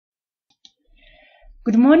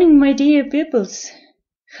Good morning, my dear pupils.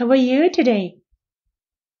 How are you today?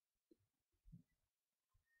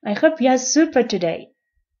 I hope you are super today.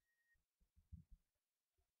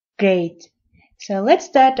 Great. So let's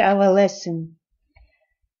start our lesson.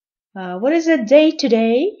 What is the date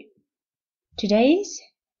today? Today is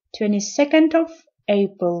 22nd of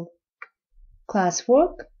April.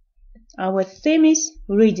 Classwork. Our theme is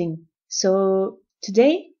reading. So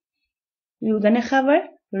today we're gonna have a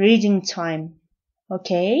reading time.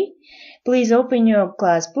 Okay? Please open your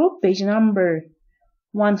class book, page number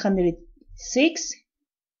 106.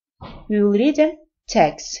 We will read a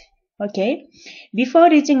text. Okay? Before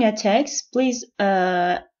reading a text, please,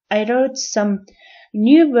 I wrote some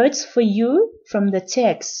new words for you from the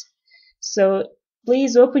text. So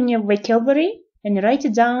please open your vocabulary and write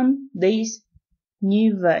down these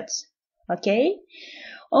new words. Okay?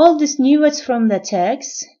 All these new words from the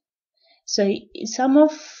text. So some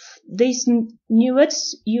of these new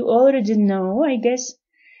words you already know, I guess.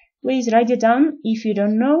 Please write it down if you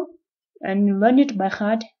don't know and learn it by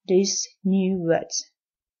heart, these new words.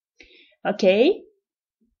 Okay?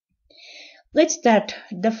 Let's start.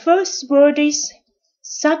 The first word is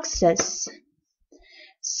success.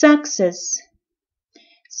 Success.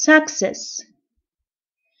 Success.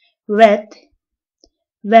 Wet.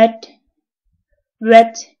 Wet.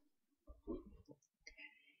 Wet.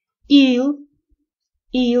 Eel.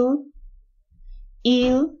 Eel.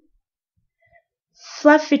 Eel.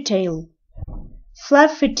 Fluffy tail.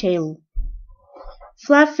 Fluffy tail.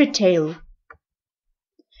 Fluffy tail.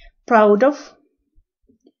 Proud of.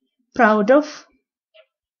 Proud of.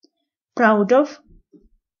 Proud of.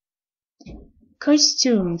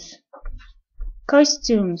 Costumes.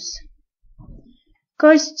 Costumes.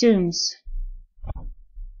 Costumes.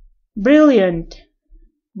 Brilliant.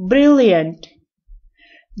 Brilliant.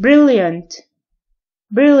 Brilliant.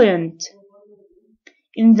 Brilliant.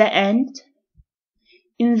 In the end.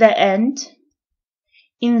 In the end.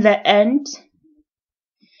 In the end.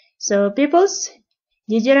 So, peoples,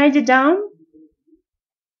 did you write it down?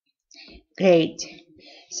 Great.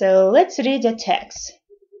 So, let's read the text.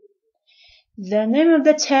 The name of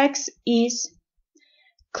the text is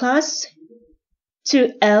Class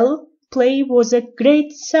 2L Play was a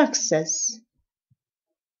great success.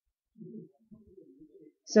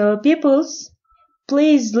 So, peoples,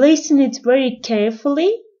 please listen it very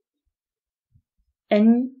carefully.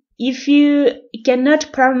 And if you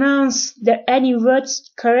cannot pronounce any words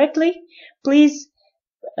correctly, please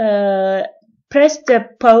press the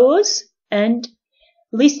pause and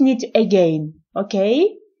listen it again.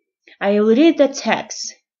 Okay? I will read the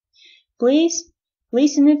text. Please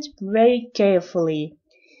listen it very carefully.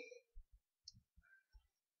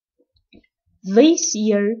 This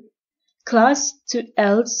year, Class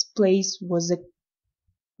 2L's play was a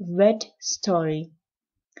red story.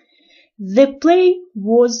 The play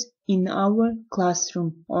was in our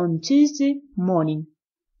classroom on Tuesday morning.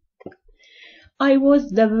 I was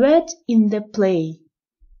the rat in the play.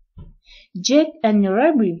 Jack and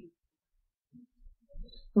Ruby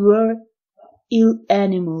were ill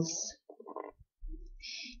animals.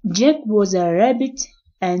 Jack was a rabbit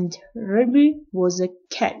and Ruby was a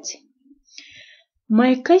cat.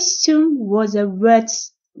 My costume was a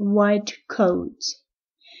rat's white coat.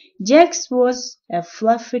 Jack's was a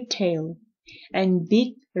fluffy tail and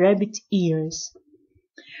big rabbit ears.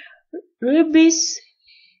 Ruby's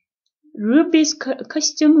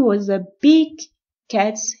costume was a big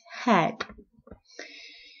cat's head.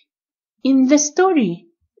 In the story,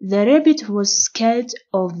 the rabbit was scared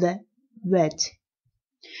of the rat,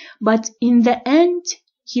 but in the end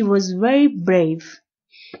he was very brave.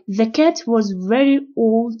 The cat was very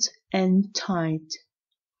old and tired,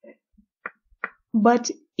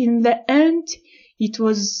 but in the end it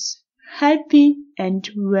was happy and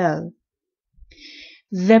well.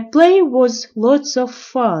 The play was lots of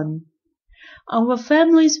fun. Our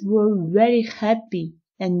families were very happy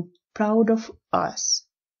and proud of us.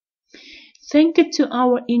 Thank you to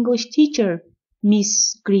our English teacher,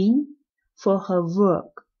 Miss Green, for her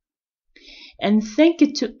work. And thank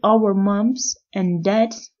you to our moms and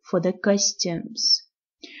dads for the costumes.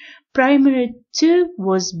 Primary 2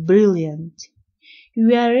 was brilliant.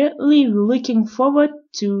 We are really looking forward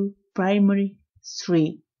to Primary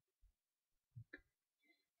 3.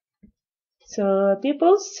 So,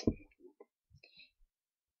 peoples,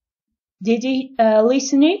 did you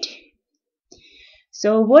listen it?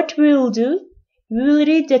 So what we will do, we will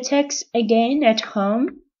read the text again at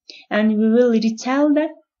home and we will retell the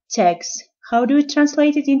text. How do we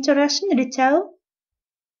translate it into Russian? Retell?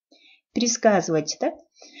 Пересказывать, да?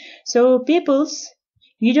 So, peoples,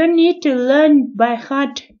 you don't need to learn by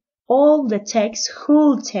heart all the text,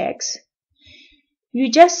 whole text. You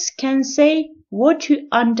just can say what you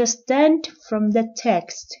understand from the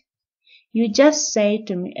text. You just say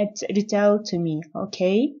to me, retell to me,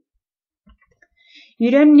 okay?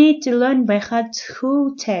 You don't need to learn by heart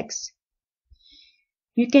whole text.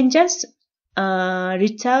 You can just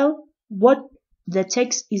retell what the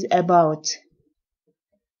text is about.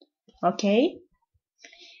 Okay?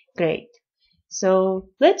 Great. So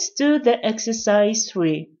let's do the exercise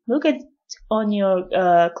 3. Look at on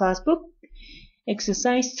your class book.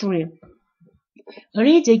 Exercise 3.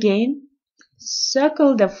 Read again.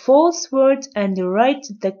 Circle the false word and write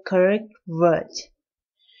the correct word.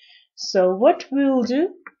 So what we will do,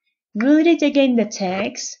 we'll read again the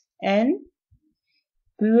text and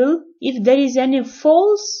we will, if there is any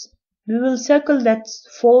false, we will circle that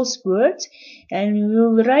false word and we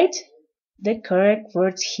will write the correct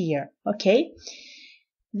words here. Okay.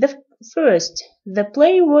 The first, the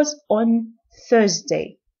play was on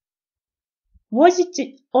Thursday. Was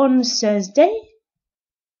it on Thursday?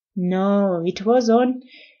 No, it was on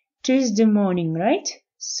Tuesday morning, right?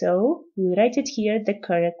 So we write it here, the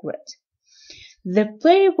correct word. The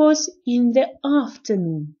play was in the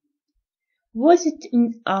afternoon. Was it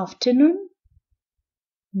in afternoon?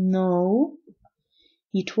 No,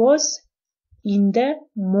 it was in the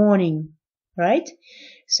morning, right?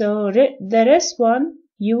 So the rest one,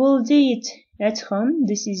 you will do it at home.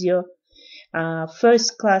 This is your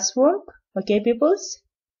first class work, okay, peoples?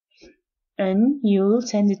 And you will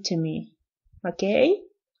send it to me, okay?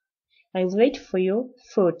 I'll wait for your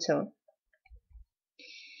photo.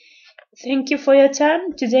 Thank you for your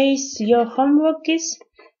time. Today's your homework is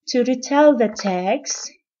to retell the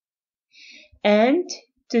text and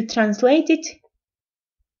to translate it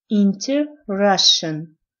into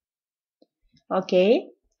Russian. Okay?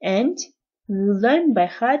 And we'll learn by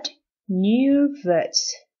heart new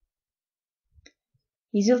words.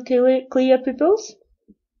 Is it clear, peoples?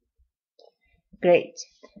 Great.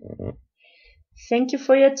 Thank you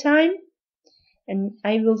for your time, and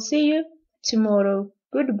I will see you tomorrow.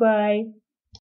 Goodbye.